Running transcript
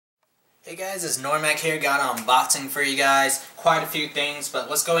Hey guys, it's Noremac here. Got an unboxing for you guys. Quite a few things, but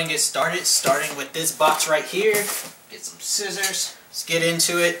let's go and get started. Starting with this box right here. Get some scissors. Let's get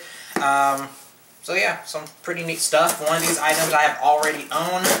into it. So yeah, some pretty neat stuff. One of these items I have already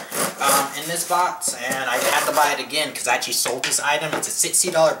owned in this box, and I had to buy it again because I actually sold this item. It's a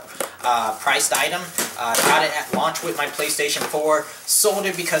 $60 priced item. Got it at launch with my PlayStation 4. Sold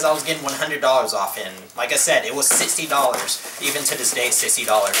it because I was getting $100 off, and like I said, it was $60. Even to this day, it's $60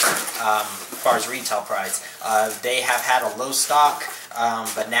 as far as retail price. They have had a low stock,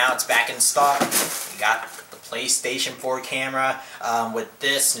 but now it's back in stock. We got the PlayStation 4 camera. With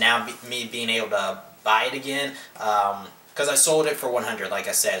this, now me being able to buy it again, because I sold it for $100, like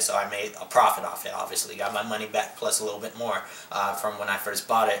I said, so I made a profit off it. Obviously, got my money back plus a little bit more from when I first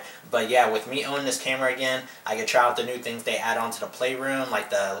bought it. But yeah, with me owning this camera again, I can try out the new things they add on to the playroom, like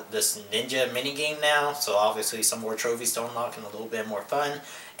this Ninja mini game now. So obviously, some more trophies to unlock and a little bit more fun.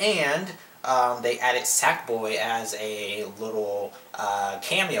 And they added Sackboy as a little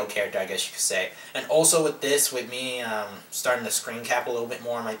cameo character, I guess you could say. And also with this, with me starting to screen cap a little bit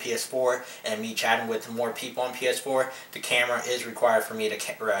more on my PS4 and me chatting with more people on PS4, the camera is required for me to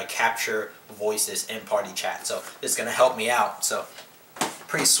capture voices in party chat. So this is going to help me out. So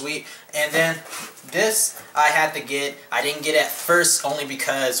pretty sweet. And then this I had to get. I didn't get it at first only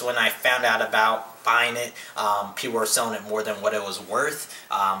because when I found out about buying it, people were selling it more than what it was worth.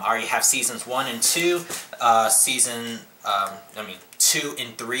 I already have seasons 1 and 2. 2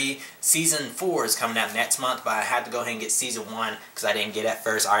 and 3. Season 4 is coming out next month, but I had to go ahead and get season 1 because I didn't get it at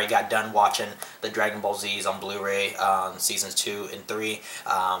first. I already got done watching the Dragon Ball Z's on Blu-ray, seasons 2 and 3.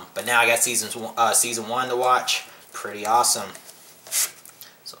 But now I got season 1 to watch. Pretty awesome.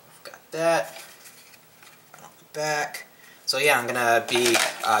 So got that on the back. So yeah, I'm gonna be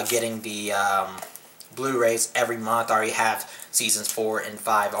getting the Blu-rays every month. I already have seasons 4 and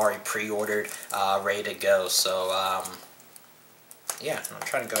 5 already pre-ordered, ready to go. So yeah, I'm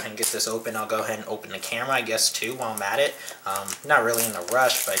trying to go ahead and get this open. I'll go ahead and open the camera, I guess, too, while I'm at it. Not really in a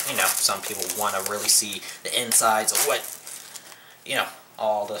rush, but you know, some people want to really see the insides of what, you know,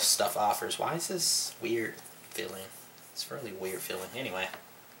 all the stuff offers. Why is this weird feeling? It's a really weird feeling. Anyway,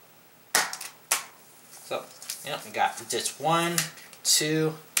 so yeah, we got disc 1,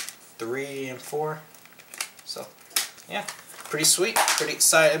 2, 3, and 4. So yeah, pretty sweet. Pretty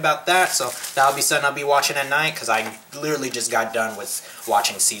excited about that. So that'll be something I'll be watching at night because I literally just got done with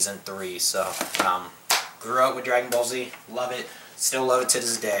watching season 3. So grew up with Dragon Ball Z, love it, still love it to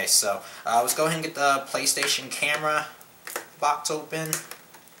this day. So let's go ahead and get the PlayStation camera box open.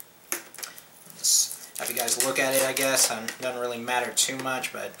 Just have you guys look at it, I guess. It doesn't really matter too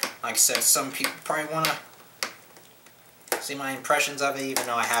much, but like I said, some people probably want to see my impressions of it, even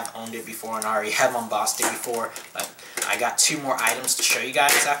though I have owned it before and already have unboxed it before. But I got 2 more items to show you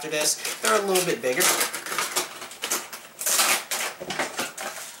guys after this. They're a little bit bigger.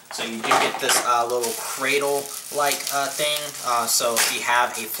 So you do get this little cradle-like thing. So if you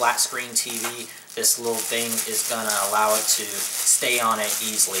have a flat screen TV, this little thing is going to allow it to stay on it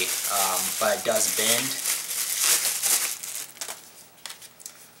easily. But it does bend.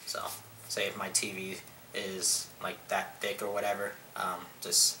 So say if my TV is like that thick or whatever,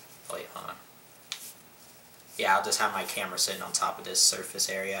 just wait, hold on. Yeah, I'll just have my camera sitting on top of this surface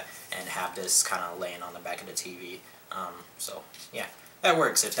area and have this kind of laying on the back of the TV. So yeah, that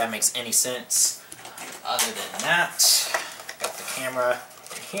works if that makes any sense. Other than that, got the camera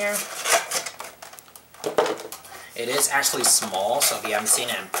in here. It is actually small, so if you haven't seen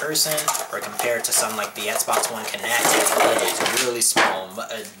it in person or compared to something like the Xbox One Connect, it is really small,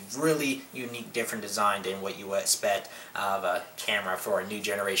 a really unique, different design than what you would expect of a camera for a new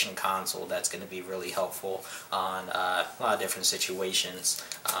generation console. That's going to be really helpful on a lot of different situations.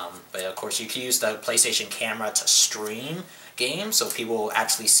 But of course, you can use the PlayStation camera to stream games, so people will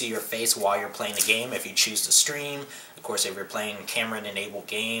actually see your face while you're playing the game if you choose to stream. Of course, if you're playing camera-enabled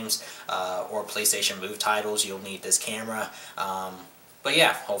games or PlayStation Move titles, you'll need this camera. But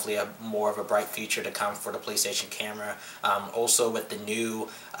yeah, hopefully more of a bright future to come for the PlayStation camera. Also with the new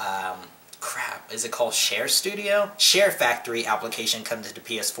is it called Share Studio? Share Factory application comes to the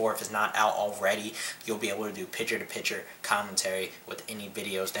PS4. If it's not out already, you'll be able to do picture-to-picture commentary with any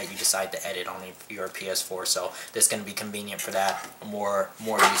videos that you decide to edit on your PS4. So this is going to be convenient for that. More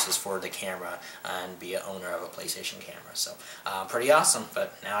uses for the camera and be an owner of a PlayStation camera. So pretty awesome.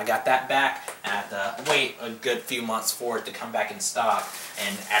 But now I got that back. I have to wait a good few months for it to come back in stock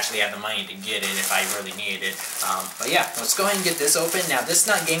and actually have the money to get it if I really needed it. But yeah, let's go ahead and get this open. Now this is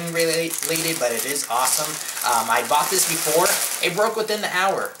not gaming related. completed, but it is awesome. I bought this before. It broke within the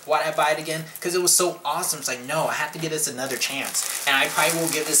hour. Why'd I buy it again? Because it was so awesome. It's like, no, I have to give this another chance. And I probably will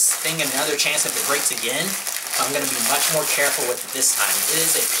give this thing another chance if it breaks again. So I'm going to be much more careful with it this time. It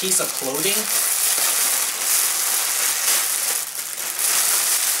is a piece of clothing.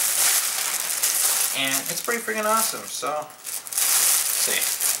 And it's pretty freaking awesome. So, let's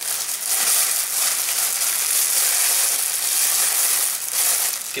see.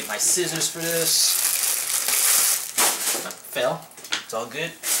 Get my scissors for this. Fell. It's all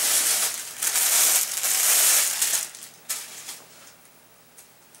good.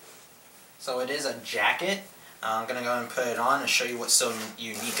 So it is a jacket. I'm going to go and put it on and show you what's so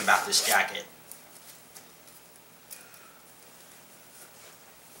unique about this jacket.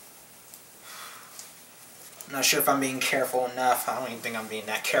 I'm not sure if I'm being careful enough. I don't even think I'm being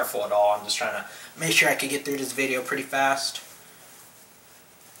that careful at all. I'm just trying to make sure I can get through this video pretty fast.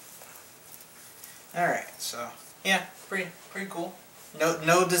 Alright, so yeah, pretty cool.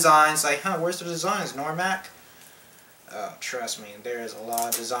 No designs, like, where's the designs, Noremac? Oh, trust me, there is a lot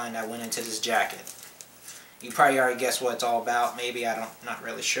of design that went into this jacket. You probably already guessed what it's all about, maybe, not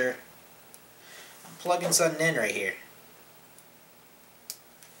really sure. I'm plugging something in right here.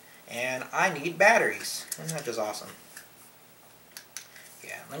 And I need batteries. Isn't that just awesome?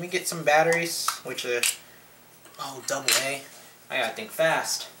 Yeah, let me get some batteries, which are, oh, AA. I gotta think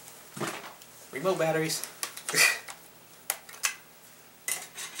fast. Remote batteries.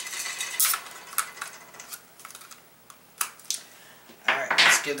 Alright,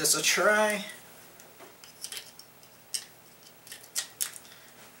 let's give this a try.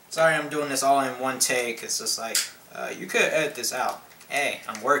 Sorry I'm doing this all in one take. It's just like, you could edit this out. Hey,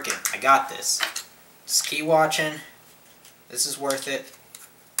 I'm working. I got this. Just keep watching. This is worth it.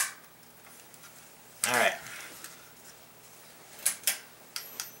 Alright.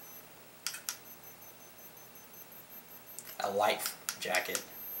 A light jacket.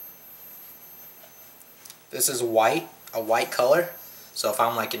 This is white, a white color. So if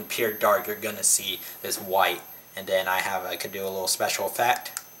I'm like in pure dark, you're gonna see this white. And then I could do a little special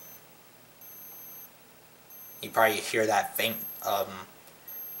effect. You probably hear that faint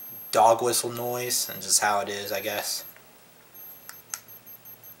dog whistle noise, and just how it is, I guess.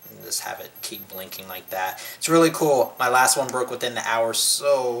 And just have it keep blinking like that. It's really cool. My last one broke within the hour,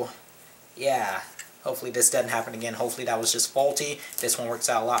 so yeah. Hopefully this doesn't happen again. Hopefully that was just faulty. This one works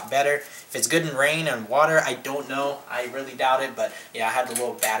out a lot better. If it's good in rain and water, I don't know. I really doubt it, but yeah, I had the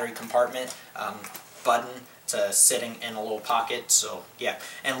little battery compartment button to sitting in a little pocket, so yeah.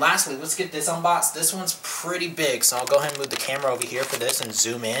 And lastly, let's get this unboxed. This one's pretty big, so I'll go ahead and move the camera over here for this and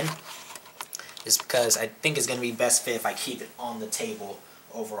zoom in. Just because I think it's going to be best fit if I keep it on the table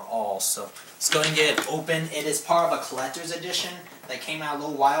overall. So let's go ahead and get it open. It is part of a collector's edition that came out a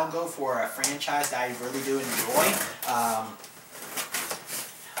little while ago for a franchise that I really do enjoy.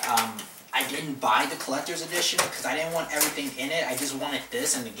 I didn't buy the collector's edition because I didn't want everything in it. I just wanted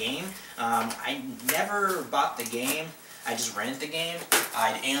this in the game. I never bought the game. I just rented the game.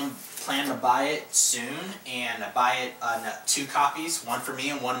 I am planning to buy it soon, and I buy it 2 copies, one for me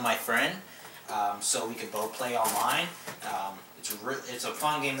and one of my friend, so we could both play online. It's a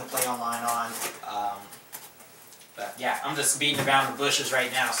fun game to play online on. But yeah, I'm just beating around the bushes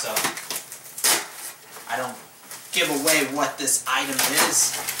right now, so I don't give away what this item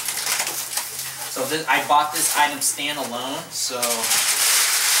is. So I bought this item standalone, so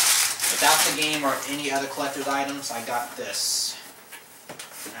without the game or any other collector's items, I got this.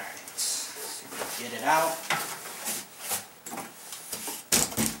 Alright, get it out.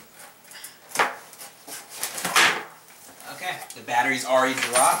 Okay, the battery's already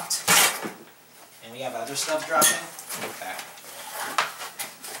dropped. And we have other stuff dropping. Okay.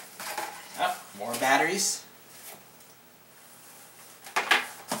 Oh, more batteries.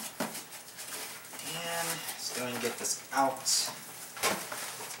 And let's go and get this out.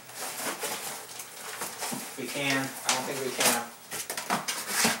 If we can. I don't think we can.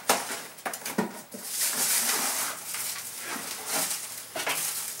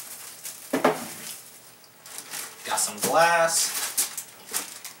 Got some glass.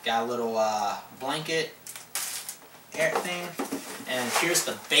 Got a little blanket air thing. And here's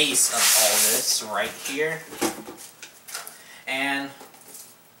the base of all this right here. And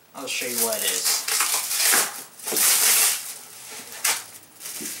I'll show you what it is.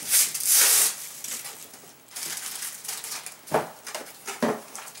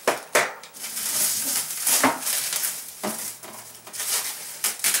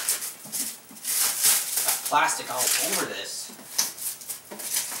 Got plastic all over this.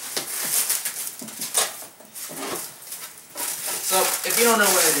 So, if you don't know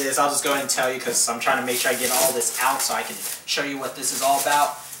what it is, I'll just go ahead and tell you because I'm trying to make sure I get all this out so I can show you what this is all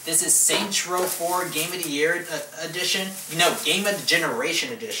about. This is Saints Row 4 Game of the Year edition. Game of the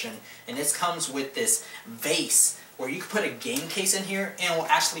Generation edition. And this comes with this vase where you can put a game case in here and it will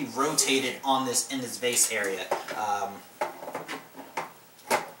actually rotate it on in this vase area.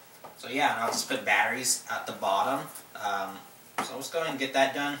 So yeah, and I'll just put batteries at the bottom. So let's go ahead and get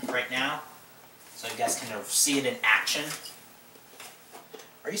that done right now so you guys can see it in action.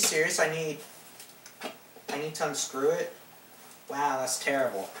 Are you serious? I need to unscrew it? Wow, that's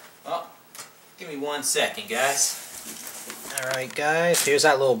terrible. Well, give me 1 second, guys. Alright, guys, here's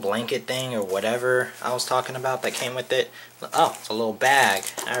that little blanket thing or whatever I was talking about that came with it. Oh, it's a little bag.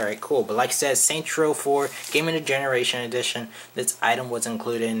 Alright, cool. But like I said, Saints Row 4 Game of the Generation edition. This item was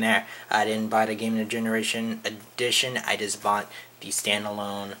included in there. I didn't buy the Game of the Generation edition. I just bought the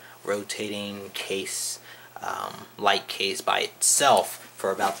standalone rotating case, light case by itself for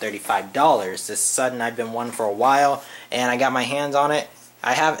about $35. This sudden I've been wanting for a while, and I got my hands on it.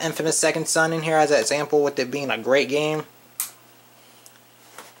 I have Infamous Second Son in here as an example with it being a great game.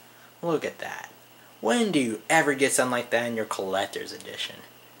 Look at that. When do you ever get something like that in your collector's edition?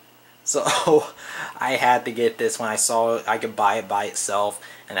 So I had to get this when I saw I could buy it by itself,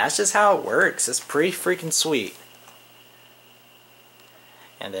 and that's just how it works. It's pretty freaking sweet.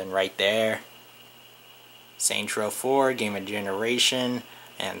 And then right there, Saints Row 4, Game of Generation,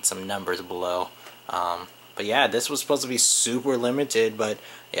 and some numbers below. But yeah, this was supposed to be super limited, but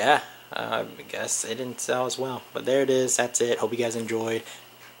yeah, I guess it didn't sell as well. But there it is, that's it. Hope you guys enjoyed.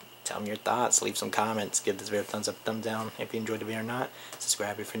 Tell me your thoughts, leave some comments, give this video a thumbs up, thumbs down if you enjoyed the video or not.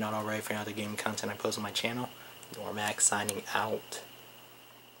 Subscribe if you're not already for any other gaming content I post on my channel. Noremac signing out.